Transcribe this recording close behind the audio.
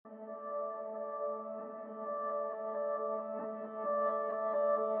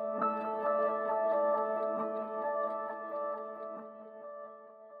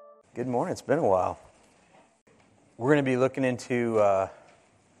Good morning. It's been a while. We're going to be looking into,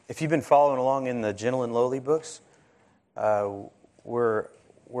 if you've been following along in the Gentle and Lowly books, we're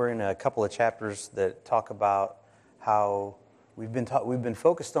in a couple of chapters that talk about how we've been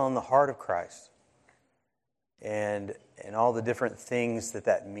focused on the heart of Christ and all the different things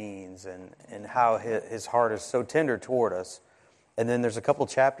that means and how his heart is so tender toward us. And then there's a couple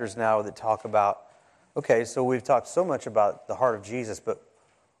chapters now that talk about, okay, so we've talked so much about the heart of Jesus, but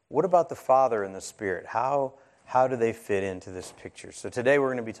what about the Father and the Spirit? How do they fit into this picture? So today we're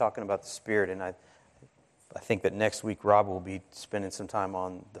going to be talking about the Spirit, and I think that next week Rob will be spending some time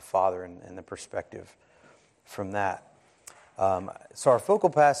on the Father and the perspective from that. So our focal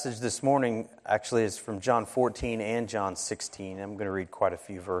passage this morning actually is from John 14 and John 16. I'm going to read quite a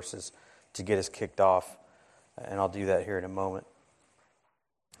few verses to get us kicked off, and I'll do that here in a moment.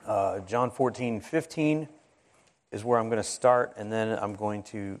 John 14:15 is where I'm going to start, and then I'm going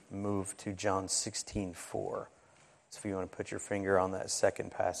to move to John 16:4. So if you want to put your finger on that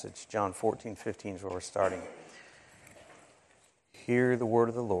second passage, John 14:15 is where we're starting. Hear the word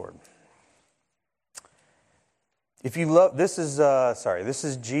of the Lord. If you love, this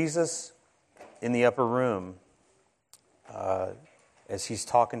is Jesus in the upper room as he's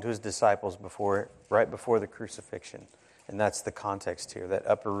talking to his disciples right before the crucifixion, and that's the context here, that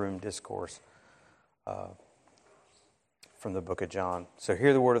upper room discourse. From the book of John. So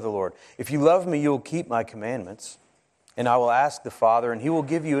hear the word of the Lord. If you love me, you will keep my commandments, and I will ask the Father, and he will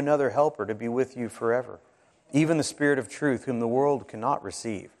give you another helper to be with you forever, even the Spirit of truth, whom the world cannot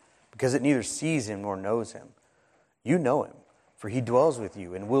receive, because it neither sees him nor knows him. You know him, for he dwells with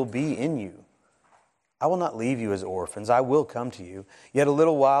you and will be in you. I will not leave you as orphans. I will come to you. Yet a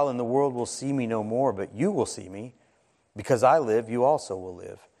little while, and the world will see me no more, but you will see me. Because I live, you also will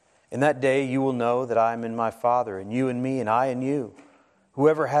live. In that day you will know that I am in my Father, and you in me, and I in you.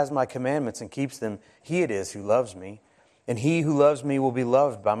 Whoever has my commandments and keeps them, he it is who loves me. And he who loves me will be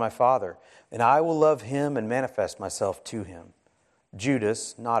loved by my Father, and I will love him and manifest myself to him.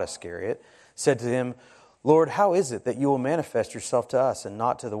 Judas, not Iscariot, said to him, Lord, how is it that you will manifest yourself to us and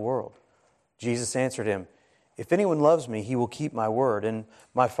not to the world? Jesus answered him, If anyone loves me, he will keep my word, and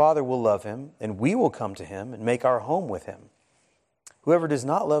my Father will love him, and we will come to him and make our home with him. Whoever does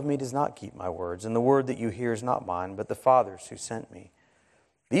not love me does not keep my words, and the word that you hear is not mine, but the Father's who sent me.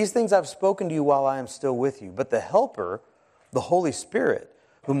 These things I've spoken to you while I am still with you, but the Helper, the Holy Spirit,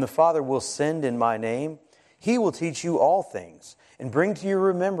 whom the Father will send in my name, he will teach you all things, and bring to your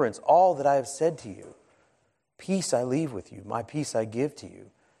remembrance all that I have said to you. Peace I leave with you, my peace I give to you.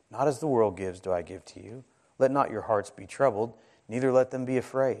 Not as the world gives do I give to you. Let not your hearts be troubled, neither let them be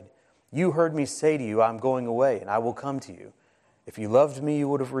afraid. You heard me say to you, I am going away, and I will come to you. If you loved me, you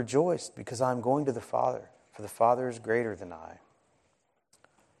would have rejoiced, because I am going to the Father, for the Father is greater than I.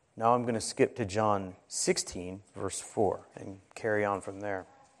 Now I'm going to skip to John 16, verse 4, and carry on from there.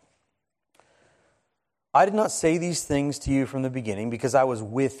 I did not say these things to you from the beginning, because I was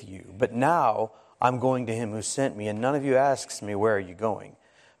with you. But now I'm going to him who sent me, and none of you asks me, where are you going?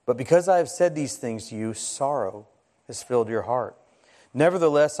 But because I have said these things to you, sorrow has filled your heart.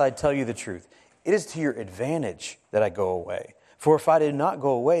 Nevertheless, I tell you the truth. It is to your advantage that I go away. For if I did not go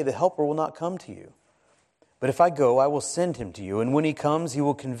away, the Helper will not come to you. But if I go, I will send him to you. And when he comes, he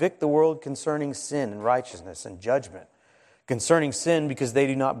will convict the world concerning sin and righteousness and judgment. Concerning sin, because they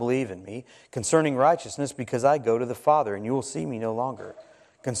do not believe in me. Concerning righteousness, because I go to the Father, and you will see me no longer.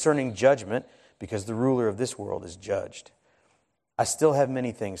 Concerning judgment, because the ruler of this world is judged. I still have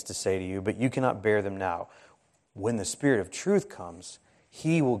many things to say to you, but you cannot bear them now. When the Spirit of truth comes,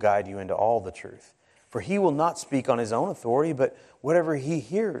 he will guide you into all the truth. For he will not speak on his own authority, but whatever he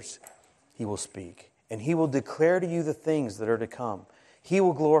hears, he will speak. And he will declare to you the things that are to come. He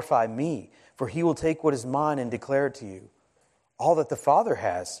will glorify me, for he will take what is mine and declare it to you. All that the Father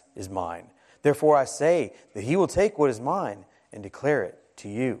has is mine. Therefore I say that he will take what is mine and declare it to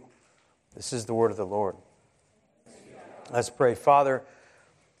you. This is the word of the Lord. Let's pray. Father,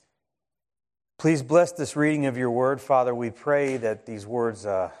 please bless this reading of your word. Father, we pray that these words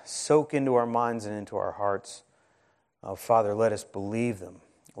soak into our minds and into our hearts. Father, let us believe them.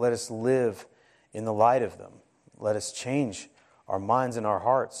 Let us live in the light of them. Let us change our minds and our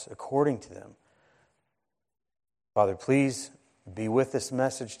hearts according to them. Father, please be with this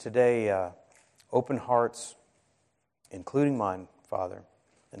message today. Open hearts, including mine, Father,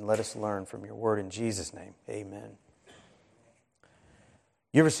 and let us learn from your word in Jesus' name. Amen.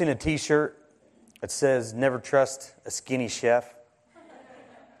 You ever seen a t-shirt that says, never trust a skinny chef?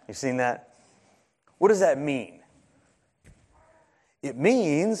 You've seen that? What does that mean? It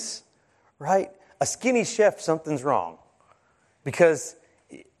means, right, a skinny chef, something's wrong. Because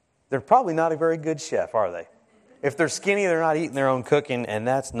they're probably not a very good chef, are they? If they're skinny, they're not eating their own cooking, and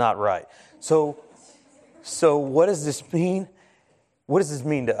that's not right. So what does this mean? What does this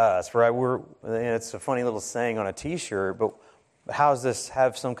mean to us, right? It's a funny little saying on a T-shirt, but how does this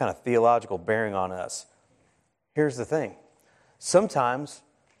have some kind of theological bearing on us? Here's the thing. Sometimes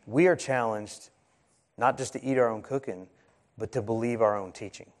we are challenged not just to eat our own cooking, but to believe our own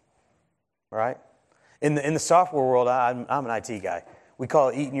teaching, right? In the software world, I'm an IT guy. We call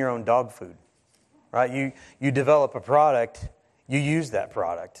it eating your own dog food, right? You develop a product, you use that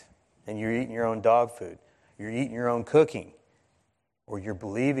product, and you're eating your own dog food. You're eating your own cooking, or you're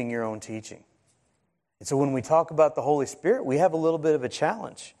believing your own teaching. And so when we talk about the Holy Spirit, we have a little bit of a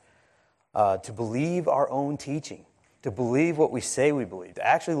challenge to believe our own teaching, to believe what we say we believe, to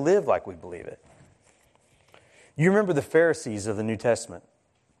actually live like we believe it. You remember the Pharisees of the New Testament.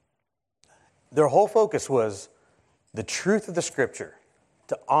 Their whole focus was the truth of the Scripture,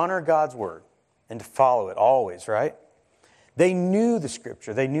 to honor God's Word and to follow it always, right? They knew the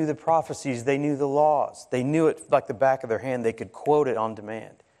Scripture. They knew the prophecies. They knew the laws. They knew it like the back of their hand. They could quote it on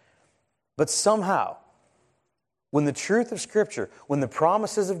demand. But somehow, when the truth of Scripture, when the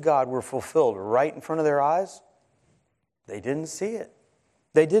promises of God were fulfilled right in front of their eyes, they didn't see it.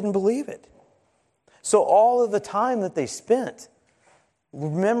 They didn't believe it. So all of the time that they spent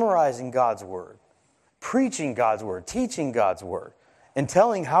memorizing God's Word, preaching God's Word, teaching God's Word, and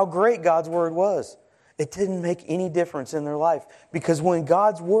telling how great God's Word was, it didn't make any difference in their life. Because when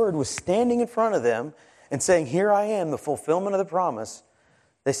God's Word was standing in front of them and saying, "Here I am, the fulfillment of the promise,"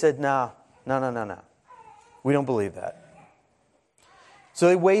 they said, No. We don't believe that. So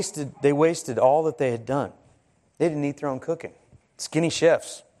they wasted all that they had done. They didn't eat their own cooking. Skinny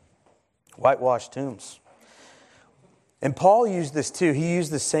chefs, whitewashed tombs. And Paul used this too. He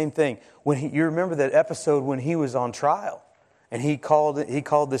used the same thing. You remember that episode when he was on trial, and he called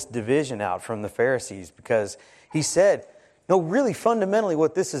this division out from the Pharisees because he said, no, really fundamentally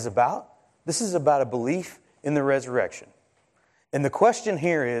what this is about a belief in the resurrection. And the question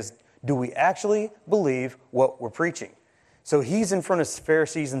here is, do we actually believe what we're preaching? So he's in front of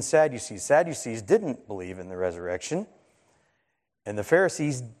Pharisees and Sadducees. Sadducees didn't believe in the resurrection. And the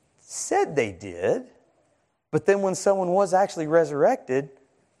Pharisees said they did. But then when someone was actually resurrected,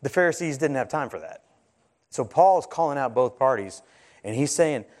 the Pharisees didn't have time for that. So Paul's calling out both parties. And he's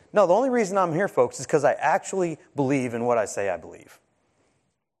saying, no, the only reason I'm here, folks, is because I actually believe in what I say I believe.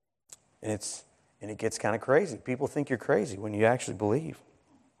 And it gets kind of crazy. People think you're crazy when you actually believe.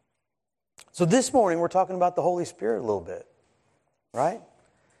 So this morning we're talking about the Holy Spirit a little bit, right?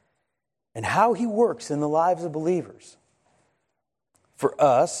 And how He works in the lives of believers. For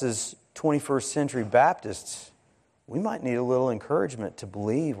us as 21st century Baptists, we might need a little encouragement to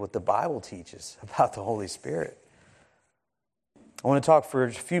believe what the Bible teaches about the Holy Spirit. I want to talk for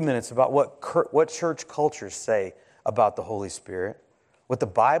a few minutes about what church cultures say about the Holy Spirit, what the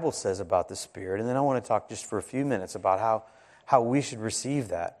Bible says about the Spirit, and then I want to talk just for a few minutes about how we should receive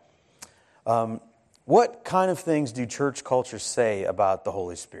that. What kind of things do church cultures say about the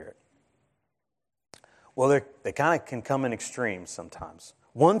Holy Spirit? Well, they kind of can come in extremes sometimes.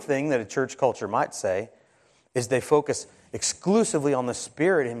 One thing that a church culture might say is they focus exclusively on the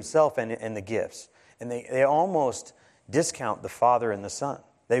Spirit Himself and the gifts. And they almost discount the Father and the Son.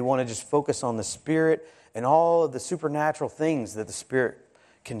 They want to just focus on the Spirit and all of the supernatural things that the Spirit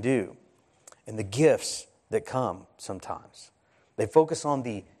can do and the gifts that come sometimes. They focus on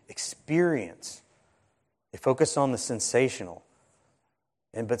the experience. They focus on the sensational.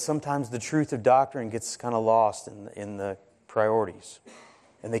 But sometimes the truth of doctrine gets kind of lost in the priorities.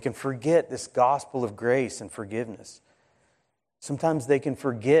 And they can forget this gospel of grace and forgiveness. Sometimes they can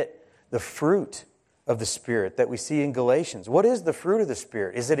forget the fruit of the Spirit that we see in Galatians. What is the fruit of the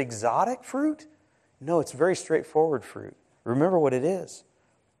Spirit? Is it exotic fruit? No, it's very straightforward fruit. Remember what it is.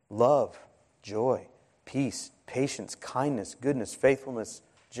 Love, joy, peace, patience, kindness, goodness, faithfulness,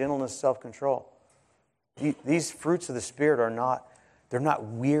 gentleness, self-control. These fruits of the Spirit they're not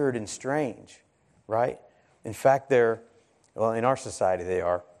weird and strange, right? In fact, in our society they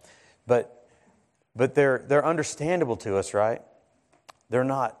are. But they're understandable to us, right? They're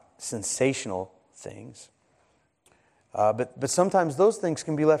not sensational things. But sometimes those things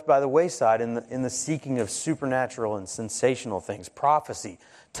can be left by the wayside in the seeking of supernatural and sensational things. Prophecy,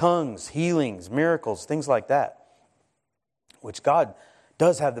 tongues, healings, miracles, things like that. Which God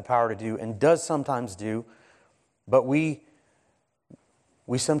does have the power to do and does sometimes do. But we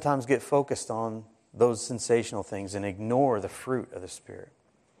sometimes get focused on those sensational things and ignore the fruit of the Spirit.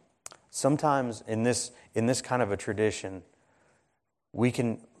 Sometimes in this kind of a tradition,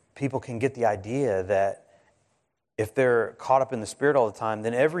 people can get the idea that if they're caught up in the Spirit all the time,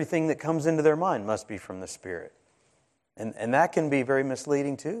 then everything that comes into their mind must be from the Spirit. And that can be very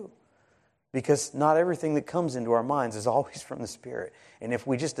misleading too. Because not everything that comes into our minds is always from the Spirit. And if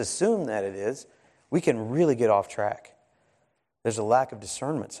we just assume that it is, we can really get off track. There's a lack of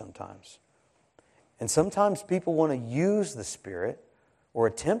discernment sometimes. And sometimes people want to use the Spirit or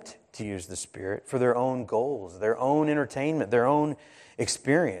attempt to use the Spirit for their own goals, their own entertainment, their own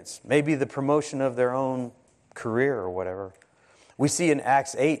experience, maybe the promotion of their own career or whatever. We see in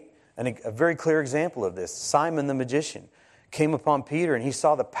Acts 8 a very clear example of this. Simon the magician came upon Peter and he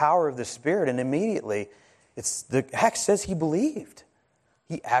saw the power of the Spirit, and immediately, the Acts says he believed.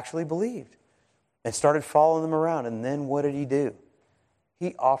 He actually believed and started following them around. And then what did he do?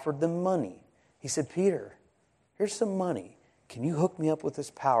 He offered them money. He said, Peter, here's some money. Can you hook me up with this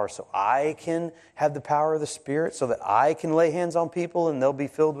power so I can have the power of the Spirit, so that I can lay hands on people and they'll be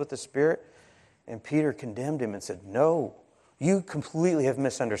filled with the Spirit? And Peter condemned him and said, no, you completely have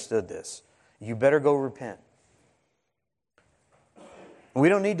misunderstood this. You better go repent. We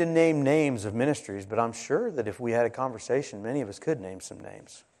don't need to name names of ministries, but I'm sure that if we had a conversation, many of us could name some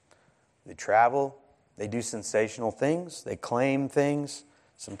names. They travel, they do sensational things, they claim things.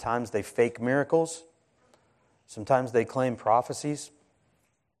 Sometimes they fake miracles. Sometimes they claim prophecies.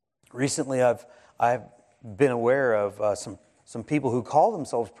 Recently, I've been aware of some people who call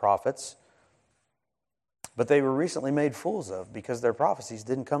themselves prophets, but they were recently made fools of because their prophecies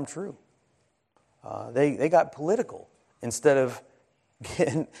didn't come true. They got political. Instead of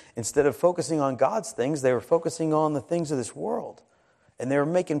focusing on God's things, they were focusing on the things of this world. And they were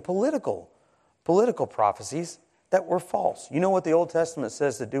making political prophecies that were false. You know what the Old Testament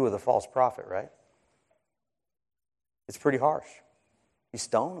says to do with a false prophet, right? It's pretty harsh. You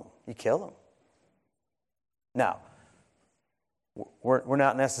stone them. You kill them. Now, we're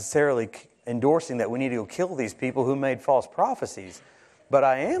not necessarily endorsing that we need to go kill these people who made false prophecies. But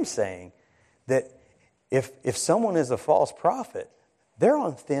I am saying that if someone is a false prophet, they're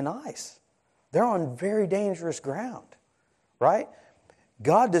on thin ice. They're on very dangerous ground, right?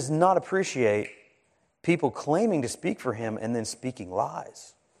 God does not appreciate people claiming to speak for Him and then speaking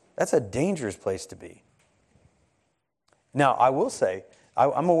lies. That's a dangerous place to be. Now, I will say,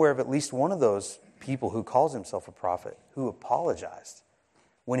 I'm aware of at least one of those people who calls himself a prophet who apologized.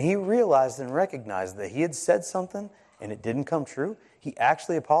 When he realized and recognized that he had said something and it didn't come true, he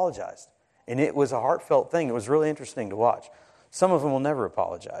actually apologized. And it was a heartfelt thing. It was really interesting to watch. Some of them will never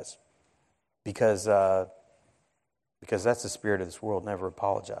apologize because that's the spirit of this world, never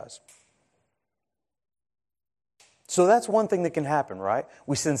apologize. So that's one thing that can happen, right?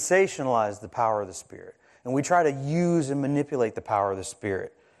 We sensationalize the power of the Spirit. And we try to use and manipulate the power of the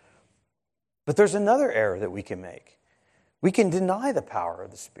Spirit. But there's another error that we can make. We can deny the power of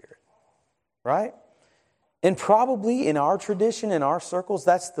the Spirit, right? And probably in our tradition, in our circles,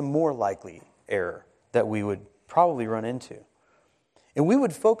 that's the more likely error that we would probably run into. And we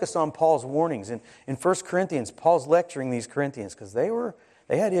would focus on Paul's warnings. In 1 Corinthians, Paul's lecturing these Corinthians because they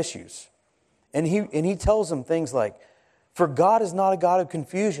had issues. And he tells them things like, for God is not a God of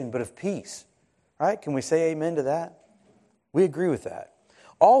confusion, but of peace. Right? Can we say amen to that? We agree with that.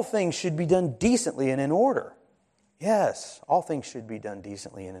 All things should be done decently and in order. Yes, all things should be done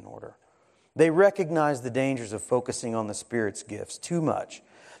decently and in order. They recognize the dangers of focusing on the Spirit's gifts too much.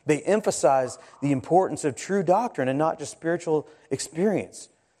 They emphasize the importance of true doctrine and not just spiritual experience.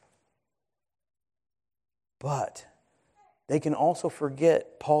 But they can also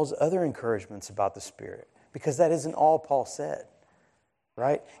forget Paul's other encouragements about the Spirit, because that isn't all Paul said.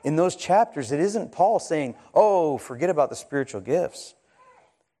 Right? In those chapters, it isn't Paul saying, oh, forget about the spiritual gifts.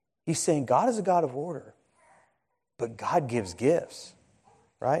 He's saying God is a God of order, but God gives gifts.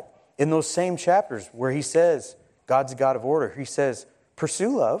 Right? In those same chapters where he says God's a God of order, he says,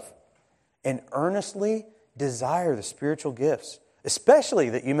 pursue love and earnestly desire the spiritual gifts, especially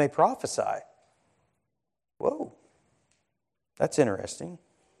that you may prophesy. Whoa, that's interesting.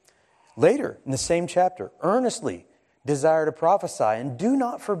 Later in the same chapter, earnestly desire to prophesy and do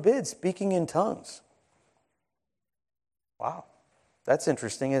not forbid speaking in tongues. Wow, that's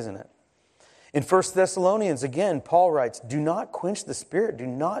interesting, isn't it? In 1 Thessalonians, again, Paul writes, do not quench the Spirit, do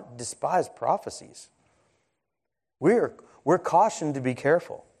not despise prophecies. We're cautioned to be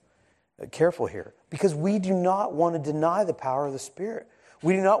careful here, because we do not want to deny the power of the Spirit.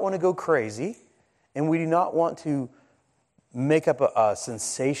 We do not want to go crazy, and we do not want to make up a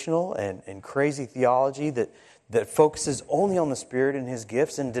sensational and crazy theology that focuses only on the Spirit and His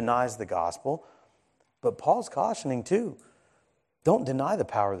gifts and denies the gospel. But Paul's cautioning too. Don't deny the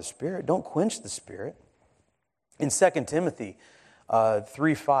power of the Spirit. Don't quench the Spirit. In 2 Timothy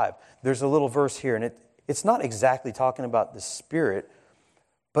 3:5, there's a little verse here, and it's not exactly talking about the Spirit,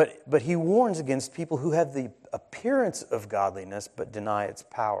 but he warns against people who have the appearance of godliness but deny its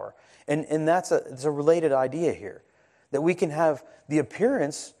power. And it's a related idea here, that we can have the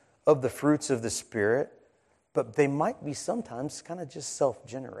appearance of the fruits of the Spirit, but they might be sometimes kind of just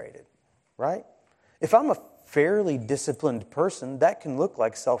self-generated, right? If I'm a fairly disciplined person, that can look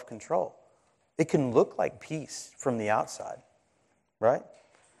like self-control. It can look like peace from the outside, right?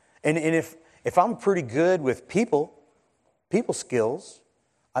 And if I'm pretty good with people skills,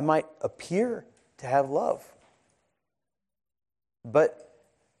 I might appear to have love. But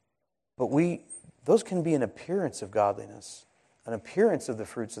those can be an appearance of godliness, an appearance of the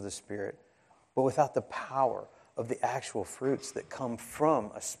fruits of the Spirit, but without the power of the actual fruits that come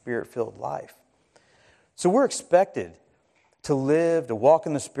from a Spirit-filled life. So we're expected to walk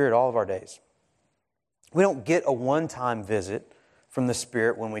in the Spirit all of our days. We don't get a one-time visit from the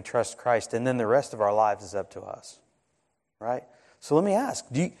Spirit when we trust Christ, and then the rest of our lives is up to us, right? So let me ask,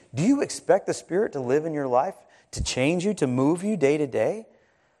 do you expect the Spirit to live in your life, to change you, to move you day to day?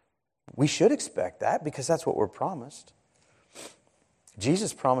 We should expect that because that's what we're promised.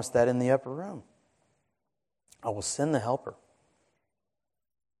 Jesus promised that in the upper room. I will send the Helper.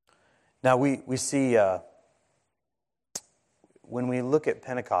 Now we see, when we look at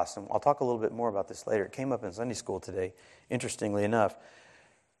Pentecost, and I'll talk a little bit more about this later. It came up in Sunday school today, interestingly enough.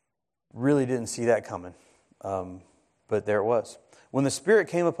 Really didn't see that coming, but there it was. When the Spirit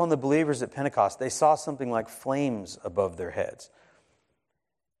came upon the believers at Pentecost, they saw something like flames above their heads.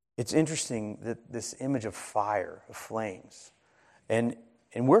 It's interesting that this image of fire, of flames. And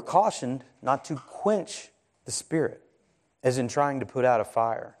we're cautioned not to quench the Spirit, as in trying to put out a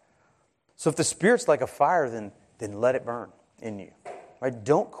fire. So if the Spirit's like a fire, then let it burn in you. Right?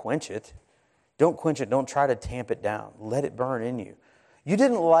 Don't quench it. Don't quench it. Don't try to tamp it down. Let it burn in you. You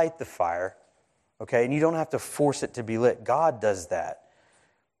didn't light the fire, okay? And you don't have to force it to be lit. God does that.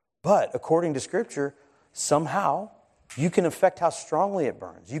 But according to Scripture, somehow you can affect how strongly it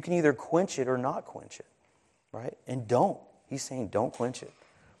burns. You can either quench it or not quench it, right? And don't. He's saying don't quench it.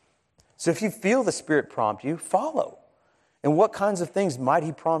 So if you feel the Spirit prompt you, follow. And what kinds of things might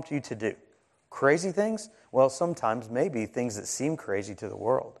He prompt you to do? Crazy things? Well, sometimes maybe things that seem crazy to the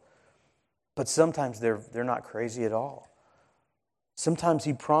world. But sometimes they're not crazy at all. Sometimes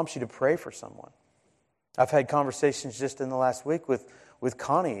He prompts you to pray for someone. I've had conversations just in the last week with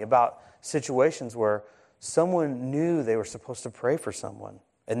Connie about situations where someone knew they were supposed to pray for someone,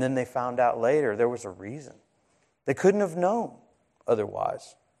 and then they found out later there was a reason. They couldn't have known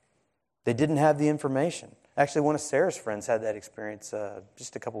otherwise. They didn't have the information. Actually, one of Sarah's friends had that experience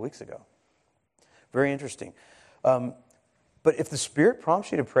just a couple weeks ago. Very interesting. But if the Spirit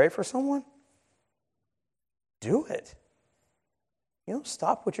prompts you to pray for someone, do it.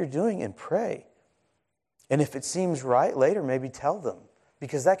 Stop what you're doing and pray. And if it seems right later, maybe tell them,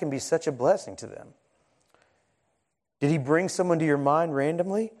 because that can be such a blessing to them. Did He bring someone to your mind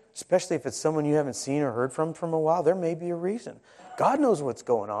randomly? Especially if it's someone you haven't seen or heard from a while, there may be a reason. God knows what's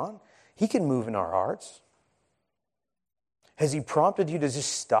going on. He can move in our hearts. Has He prompted you to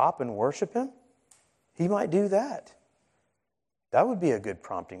just stop and worship Him? He might do that. That would be a good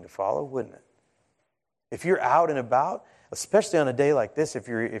prompting to follow, wouldn't it? If you're out and about, especially on a day like this, if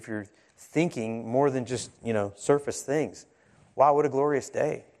you're thinking more than just, surface things, wow, what a glorious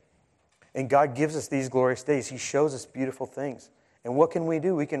day. And God gives us these glorious days. He shows us beautiful things. And what can we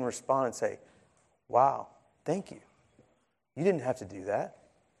do? We can respond and say, wow, thank you. You didn't have to do that,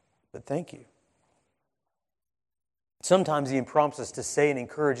 but thank you. Sometimes He prompts us to say an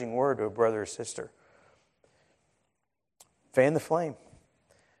encouraging word to a brother or sister. Fan the flame.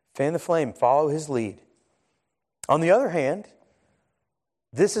 Fan the flame. Follow His lead. On the other hand,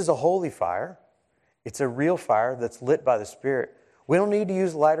 this is a holy fire. It's a real fire that's lit by the Spirit. We don't need to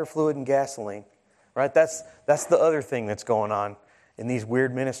use lighter fluid and gasoline, right? That's the other thing that's going on in these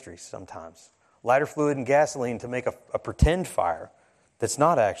weird ministries sometimes. Lighter fluid and gasoline to make a pretend fire that's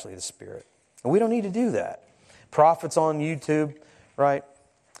not actually the Spirit. And we don't need to do that. Prophets on YouTube, right?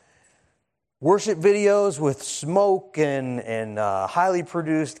 Worship videos with smoke and highly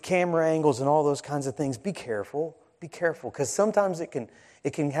produced camera angles and all those kinds of things. Be careful. Be careful, because sometimes it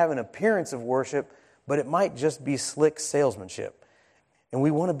can have an appearance of worship, but it might just be slick salesmanship. And we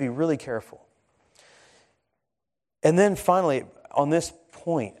want to be really careful. And then finally, on this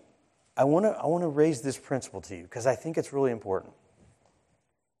point, I want to raise this principle to you because I think it's really important.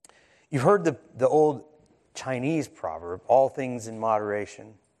 You've heard the old Chinese proverb, all things in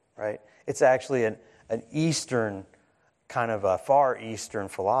moderation, right? It's actually an Eastern, kind of a Far Eastern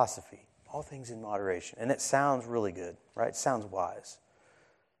philosophy. All things in moderation. And it sounds really good, right? It sounds wise.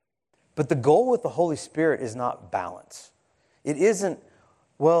 But the goal with the Holy Spirit is not balance. It isn't,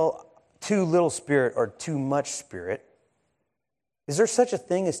 well, too little Spirit or too much Spirit. Is there such a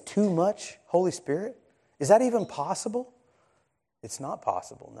thing as too much Holy Spirit? Is that even possible? It's not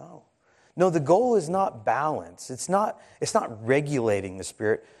possible, no. No, the goal is not balance. It's not regulating the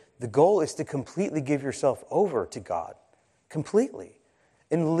Spirit. The goal is to completely give yourself over to God. Completely.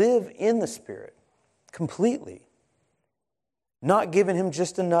 And live in the Spirit. Completely. Not giving Him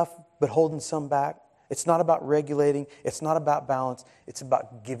just enough, but holding some back. It's not about regulating. It's not about balance. It's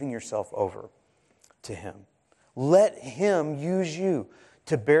about giving yourself over to Him. Let Him use you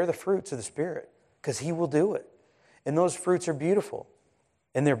to bear the fruits of the Spirit, because He will do it. And those fruits are beautiful.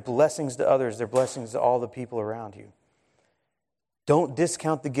 And they're blessings to others. They're blessings to all the people around you. Don't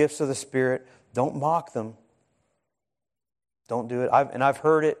discount the gifts of the Spirit. Don't mock them. Don't do it. I've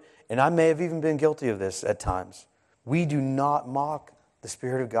heard it, and I may have even been guilty of this at times. We do not mock the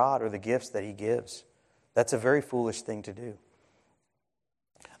Spirit of God or the gifts that He gives. That's a very foolish thing to do.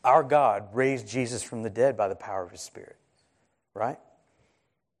 Our God raised Jesus from the dead by the power of His Spirit. Right?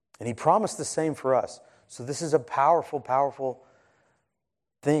 And He promised the same for us. So this is a powerful, powerful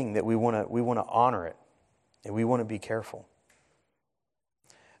thing that we want to honor it. And we want to be careful.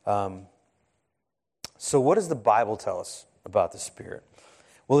 So what does the Bible tell us about the Spirit?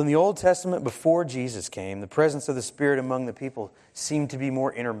 Well, in the Old Testament, before Jesus came, the presence of the Spirit among the people seemed to be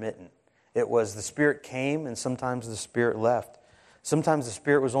more intermittent. It was the Spirit came and sometimes the Spirit left. Sometimes the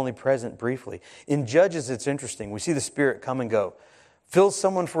Spirit was only present briefly. In Judges, it's interesting. We see the Spirit come and go. Fills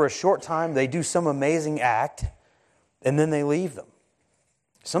someone for a short time, they do some amazing act, and then they leave them.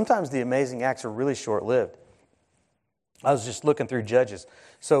 Sometimes the amazing acts are really short-lived. I was just looking through Judges.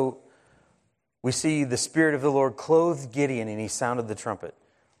 So we see the Spirit of the Lord clothed Gideon, and he sounded the trumpet.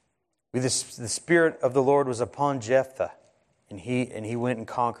 The Spirit of the Lord was upon Jephthah, and he went and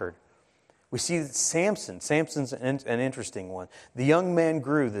conquered. We see Samson. Samson's an interesting one. The young man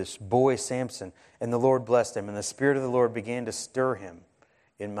grew, this boy Samson, and the Lord blessed him, and the Spirit of the Lord began to stir him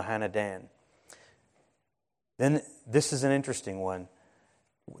in Mahanadan. Then this is an interesting one.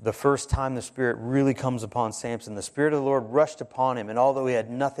 The first time the Spirit really comes upon Samson, the Spirit of the Lord rushed upon him, and although he had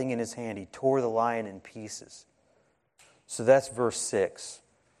nothing in his hand, he tore the lion in pieces. So that's verse 6.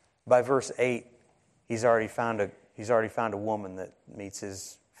 By verse 8, he's already found a woman that meets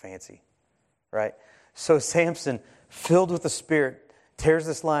his fancy. Right? So Samson, filled with the Spirit, tears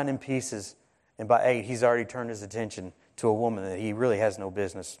this lion in pieces, and by 8, he's already turned his attention to a woman that he really has no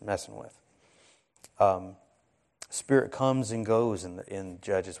business messing with. Spirit comes and goes in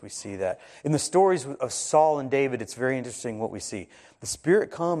Judges. We see that. In the stories of Saul and David, it's very interesting what we see. The Spirit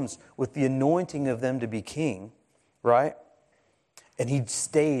comes with the anointing of them to be king, right? And He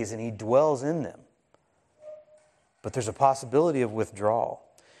stays and He dwells in them. But there's a possibility of withdrawal.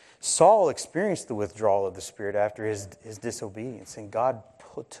 Saul experienced the withdrawal of the Spirit after his disobedience, and God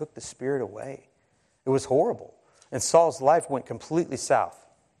took the Spirit away. It was horrible. And Saul's life went completely south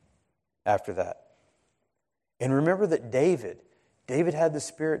after that. And remember that David had the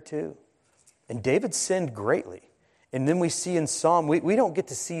Spirit too. And David sinned greatly. And then we see in Psalm, we don't get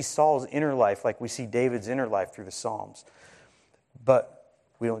to see Saul's inner life like we see David's inner life through the Psalms. But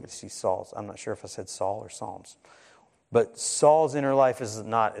we don't get to see Saul's. I'm not sure if I said Saul or Psalms. But Saul's inner life is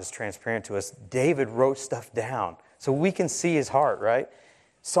not as transparent to us. David wrote stuff down, so we can see his heart, right?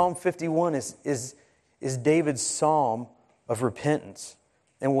 Psalm 51 is David's psalm of repentance.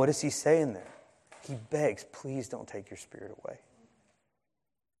 And what does he say in there? He begs, please don't take your Spirit away.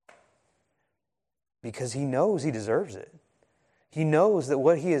 Because he knows he deserves it. He knows that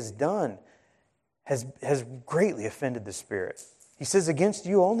what he has done has greatly offended the Spirit. He says, against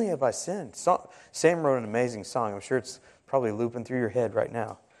you only have I sinned. Sam wrote an amazing song. I'm sure it's probably looping through your head right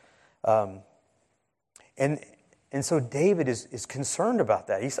now. And so David is concerned about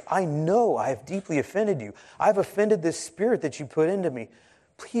that. He says, I know I have deeply offended you. I've offended this Spirit that you put into me.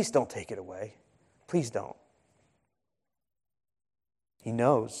 Please don't take it away. Please don't. He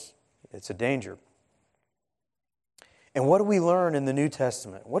knows it's a danger. And what do we learn in the New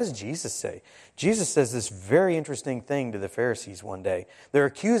Testament? What does Jesus say? Jesus says this very interesting thing to the Pharisees one day. They're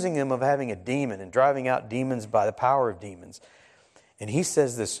accusing him of having a demon and driving out demons by the power of demons. And he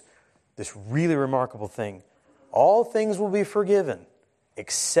says this really remarkable thing. All things will be forgiven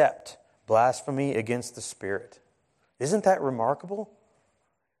except blasphemy against the Spirit. Isn't that remarkable?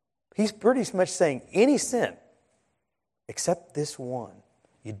 He's pretty much saying any sin except this one.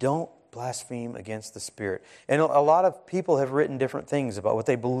 You don't blaspheme against the Spirit. And a lot of people have written different things about what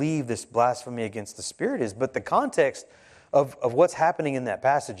they believe this blasphemy against the Spirit is, but the context of what's happening in that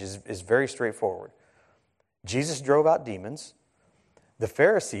passage is very straightforward. Jesus drove out demons. the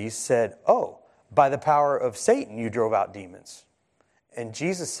Pharisees said, "Oh, by the power of Satan you drove out demons." And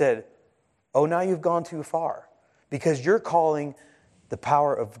Jesus said, "Oh, now you've gone too far, because you're calling the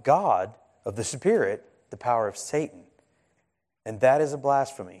power of God, of the Spirit, the power of Satan. And that is a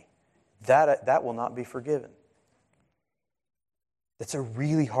blasphemy. That will not be forgiven." That's a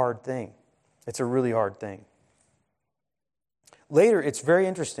really hard thing. It's a really hard thing. Later, it's very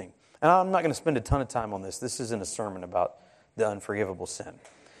interesting. And I'm not going to spend a ton of time on this. This isn't a sermon about the unforgivable sin.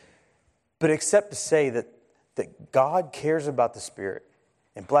 But except to say that God cares about the Spirit,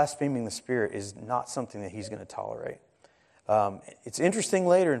 and blaspheming the Spirit is not something that He's going to tolerate. It's interesting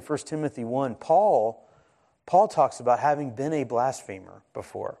later in 1 Timothy 1, Paul talks about having been a blasphemer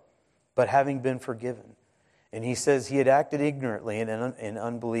before, but having been forgiven. And he says he had acted ignorantly in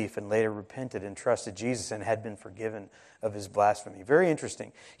unbelief and later repented and trusted Jesus and had been forgiven of his blasphemy. Very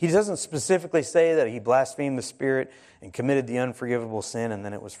interesting. He doesn't specifically say that he blasphemed the Spirit and committed the unforgivable sin and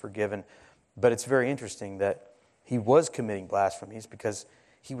then it was forgiven. But it's very interesting that he was committing blasphemies because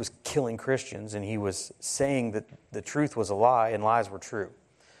he was killing Christians and he was saying that the truth was a lie and lies were true.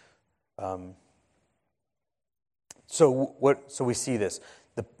 So we see this.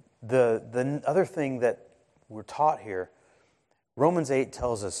 The other thing that we're taught here, Romans 8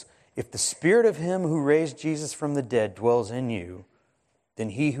 tells us, if the Spirit of Him who raised Jesus from the dead dwells in you, then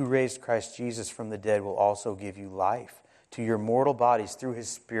He who raised Christ Jesus from the dead will also give you life to your mortal bodies through His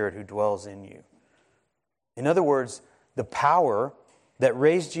Spirit who dwells in you. In other words, the power that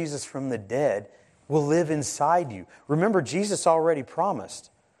raised Jesus from the dead will live inside you. Remember, Jesus already promised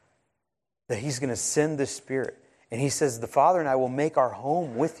that He's going to send the Spirit. And He says, the Father and I will make our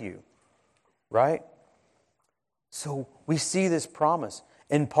home with you. Right? So we see this promise.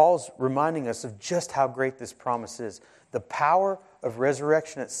 And Paul's reminding us of just how great this promise is. The power of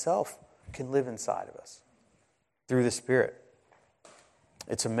resurrection itself can live inside of us through the Spirit.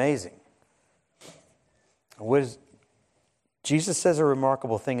 It's amazing. Jesus says a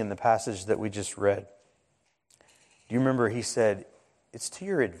remarkable thing in the passage that we just read. Do you remember He said, "It's to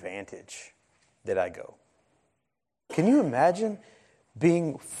your advantage that I go." Can you imagine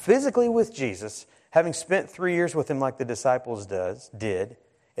being physically with Jesus, having spent 3 years with Him like the disciples did,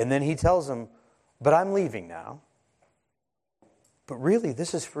 and then He tells them, "But I'm leaving now. But really,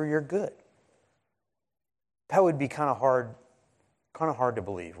 this is for your good." That would be kind of hard to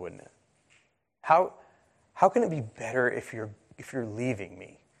believe, wouldn't it? How can it be better if you're leaving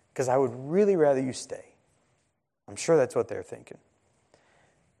me? Because I would really rather you stay. I'm sure that's what they're thinking.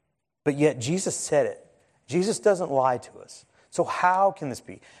 But yet Jesus said it. Jesus doesn't lie to us. So how can this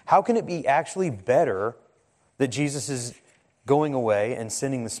be? How can it be actually better that Jesus is going away and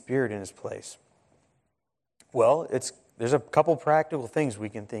sending the Spirit in His place? Well, there's a couple practical things we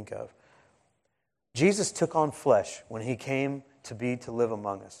can think of. Jesus took on flesh when He came to live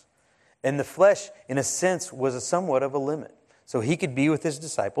among us. And the flesh, in a sense, was somewhat of a limit. So He could be with His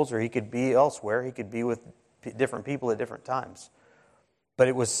disciples or He could be elsewhere. He could be with different people at different times. But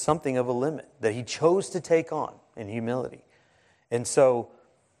it was something of a limit that He chose to take on in humility. And so,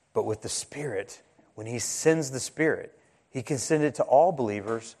 but with the Spirit, when He sends the Spirit, He can send it to all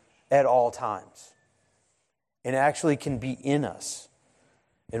believers at all times. And actually can be in us.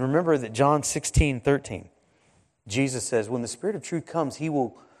 And remember that John 16:13, Jesus says, when the Spirit of truth comes, He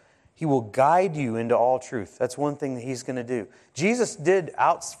will guide you into all truth. That's one thing that He's going to do. Jesus did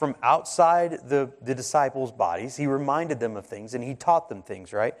from outside the disciples' bodies. He reminded them of things and He taught them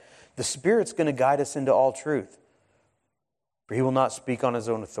things, right? The Spirit's going to guide us into all truth. For He will not speak on His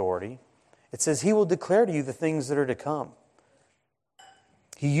own authority. It says He will declare to you the things that are to come.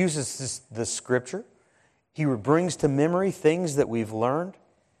 He uses the Scripture. He brings to memory things that we've learned.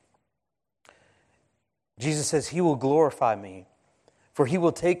 Jesus says He will glorify me. For He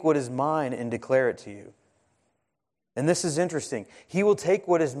will take what is mine and declare it to you. And this is interesting. He will take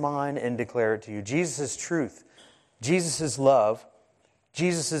what is mine and declare it to you. Jesus' truth, Jesus' love,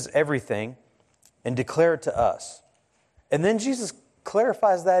 Jesus' everything, and declare it to us. And then Jesus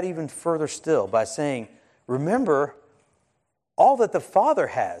clarifies that even further still by saying, remember, all that the Father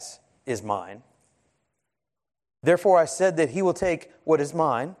has is mine. Therefore I said that He will take what is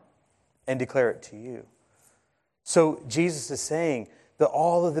mine and declare it to you. So Jesus is saying that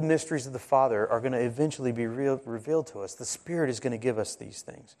all of the mysteries of the Father are going to eventually be revealed to us. The Spirit is going to give us these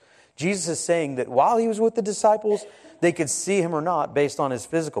things. Jesus is saying that while He was with the disciples, they could see Him or not based on His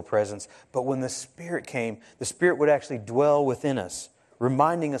physical presence. But when the Spirit came, the Spirit would actually dwell within us,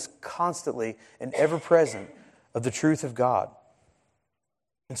 reminding us constantly and ever present of the truth of God.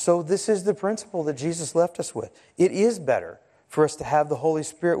 And so this is the principle that Jesus left us with. It is better for us to have the Holy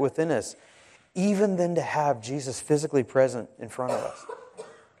Spirit within us even than to have Jesus physically present in front of us.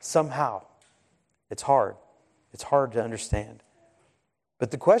 somehow. It's hard. It's hard to understand.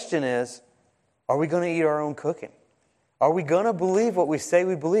 But the question is, are we going to eat our own cooking? Are we going to believe what we say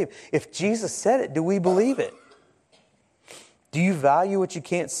we believe? If Jesus said it, do we believe it? Do you value what you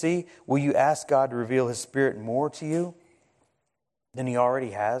can't see? Will you ask God to reveal His Spirit more to you than He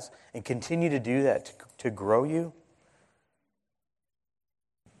already has, and continue to do that to grow you?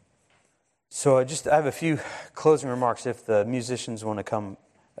 So I have a few closing remarks if the musicians want to come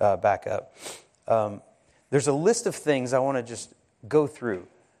back up. There's a list of things I want to just go through,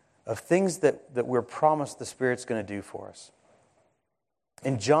 of things that we're promised the Spirit's going to do for us.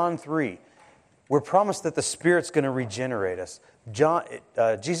 In John 3, we're promised that the Spirit's going to regenerate us.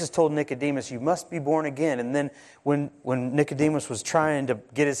 Jesus told Nicodemus, you must be born again. And then when Nicodemus was trying to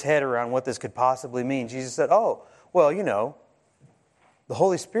get his head around what this could possibly mean, Jesus said, oh, well, the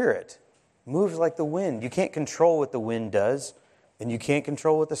Holy Spirit moves like the wind. You can't control what the wind does, and you can't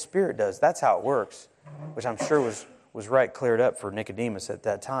control what the Spirit does. That's how it works, which I'm sure was right cleared up for Nicodemus at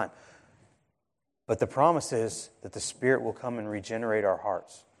that time. But the promise is that the Spirit will come and regenerate our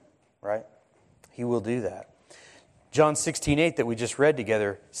hearts, right? He will do that. John 16:8 that we just read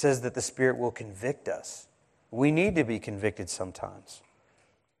together says that the Spirit will convict us. We need to be convicted sometimes.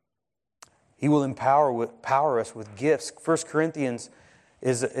 He will empower us with gifts. 1 Corinthians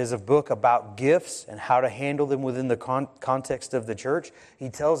is a book about gifts and how to handle them within the context of the church. He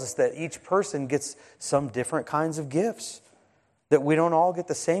tells us that each person gets some different kinds of gifts, that we don't all get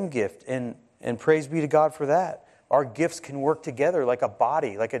the same gift, and praise be to God for that. Our gifts can work together like a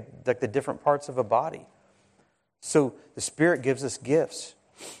body, like the different parts of a body. So the Spirit gives us gifts.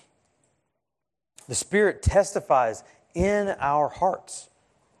 The Spirit testifies in our hearts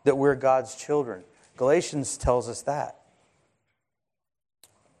that we're God's children. Galatians tells us that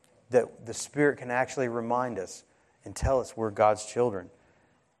the Spirit can actually remind us and tell us we're God's children.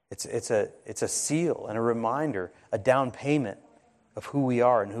 It's a seal and a reminder, a down payment of who we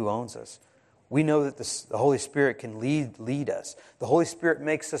are and who owns us. We know that the Holy Spirit can lead us. The Holy Spirit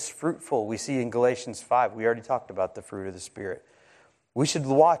makes us fruitful. We see in Galatians 5. We already talked about the fruit of the Spirit. We should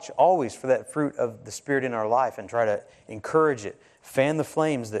watch always for that fruit of the Spirit in our life and try to encourage it, fan the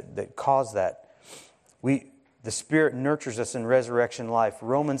flames that cause that. The Spirit nurtures us in resurrection life.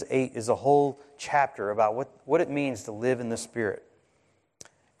 Romans 8 is a whole chapter about what it means to live in the Spirit,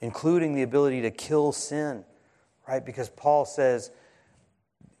 including the ability to kill sin, right? Because Paul says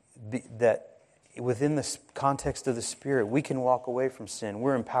that within the context of the Spirit, we can walk away from sin.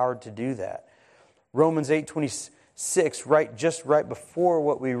 We're empowered to do that. Romans 8:26, right before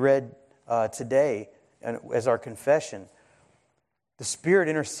what we read today, and as our confession, the Spirit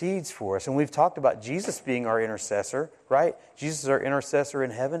intercedes for us. And we've talked about Jesus being our intercessor, right? Jesus is our intercessor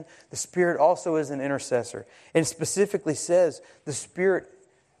in heaven. The Spirit also is an intercessor. And specifically says the Spirit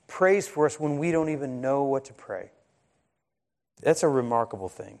prays for us when we don't even know what to pray. That's a remarkable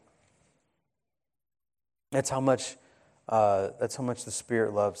thing. That's how much the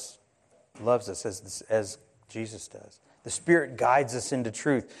Spirit loves us as Jesus does. The Spirit guides us into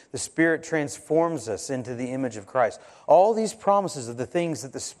truth. The Spirit transforms us into the image of Christ. All these promises of the things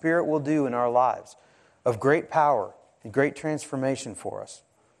that the Spirit will do in our lives, of great power and great transformation for us.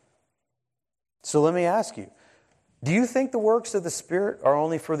 So let me ask you, do you think the works of the Spirit are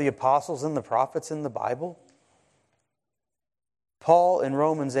only for the apostles and the prophets in the Bible? Paul in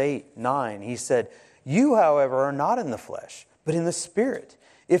Romans 8:9, he said, you, however, are not in the flesh, but in the Spirit.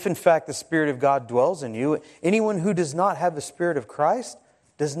 If in fact the Spirit of God dwells in you, anyone who does not have the Spirit of Christ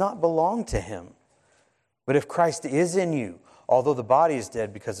does not belong to Him. But if Christ is in you, although the body is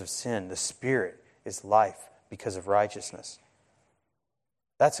dead because of sin, the Spirit is life because of righteousness.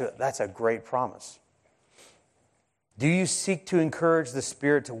 That's a great promise. Do you seek to encourage the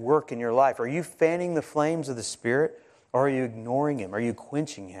Spirit to work in your life? Are you fanning the flames of the Spirit, or are you ignoring Him? Are you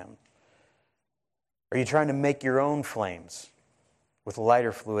quenching Him? Are you trying to make your own flames with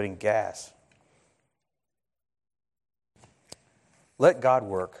lighter fluid and gas? Let God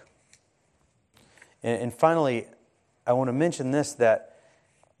work. And finally, I want to mention this, that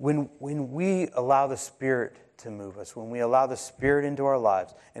when we allow the Spirit to move us, when we allow the Spirit into our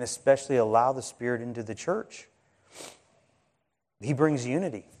lives, and especially allow the Spirit into the church, He brings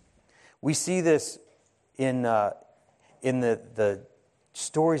unity. We see this in the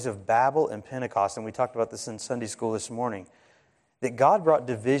stories of Babel and Pentecost, and we talked about this in Sunday school this morning, that God brought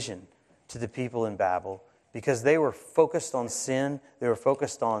division to the people in Babel because they were focused on sin, they were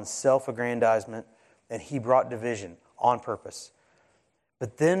focused on self-aggrandizement, and He brought division on purpose.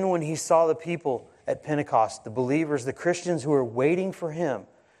 But then when He saw the people at Pentecost, the believers, the Christians who were waiting for Him,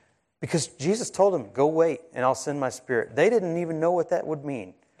 because Jesus told them, go wait and I'll send my Spirit. They didn't even know what that would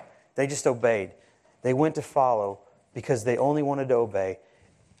mean. They just obeyed. They went to follow because they only wanted to obey.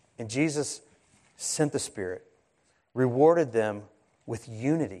 And Jesus sent the Spirit, rewarded them with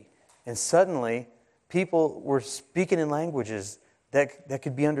unity. And suddenly, people were speaking in languages that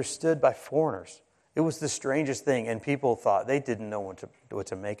could be understood by foreigners. It was the strangest thing, and people thought they didn't know what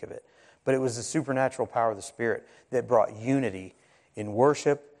to make of it. But it was the supernatural power of the Spirit that brought unity in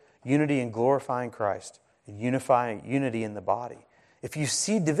worship, unity in glorifying Christ, and unity in the body. If you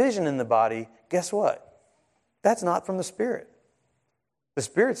see division in the body, guess what? That's not from the Spirit. The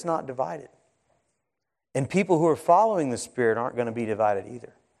Spirit's not divided. And people who are following the Spirit aren't going to be divided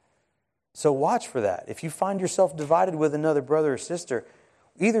either. So watch for that. If you find yourself divided with another brother or sister,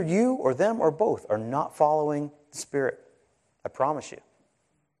 either you or them or both are not following the Spirit. I promise you.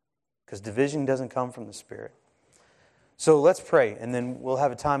 Because division doesn't come from the Spirit. So let's pray, and then we'll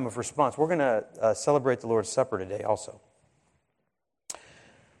have a time of response. We're going to celebrate the Lord's Supper today also.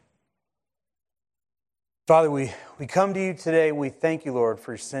 Father, we come to you today. We thank you, Lord,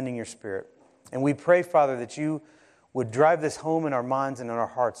 for sending your Spirit. And we pray, Father, that you would drive this home in our minds and in our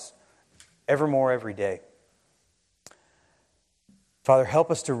hearts evermore, every day. Father,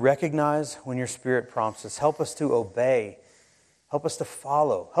 help us to recognize when your Spirit prompts us. Help us to obey. Help us to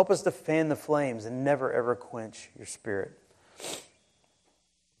follow. Help us to fan the flames and never, ever quench your Spirit.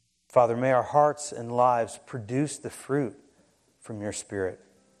 Father, may our hearts and lives produce the fruit from your Spirit.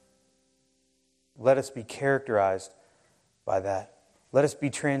 Let us be characterized by that. Let us be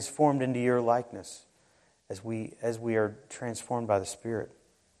transformed into your likeness as we are transformed by the Spirit.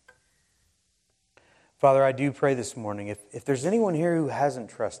 Father, I do pray this morning, if there's anyone here who hasn't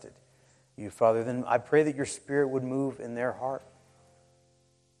trusted you, Father, then I pray that your Spirit would move in their heart.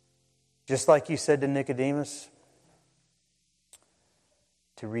 Just like you said to Nicodemus,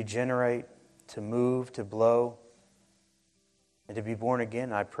 to regenerate, to move, to blow, and to be born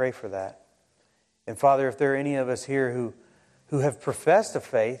again, I pray for that. And Father, if there are any of us here who have professed a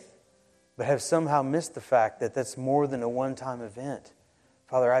faith, but have somehow missed the fact that that's more than a one-time event,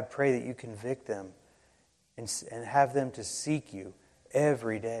 Father, I pray that you convict them and have them to seek you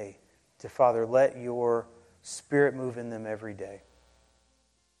every day. To, Father, let your Spirit move in them every day.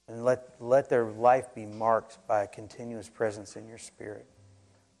 And let their life be marked by a continuous presence in your Spirit.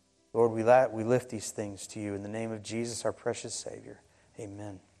 Lord, we lift these things to you in the name of Jesus, our precious Savior.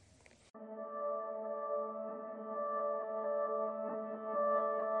 Amen.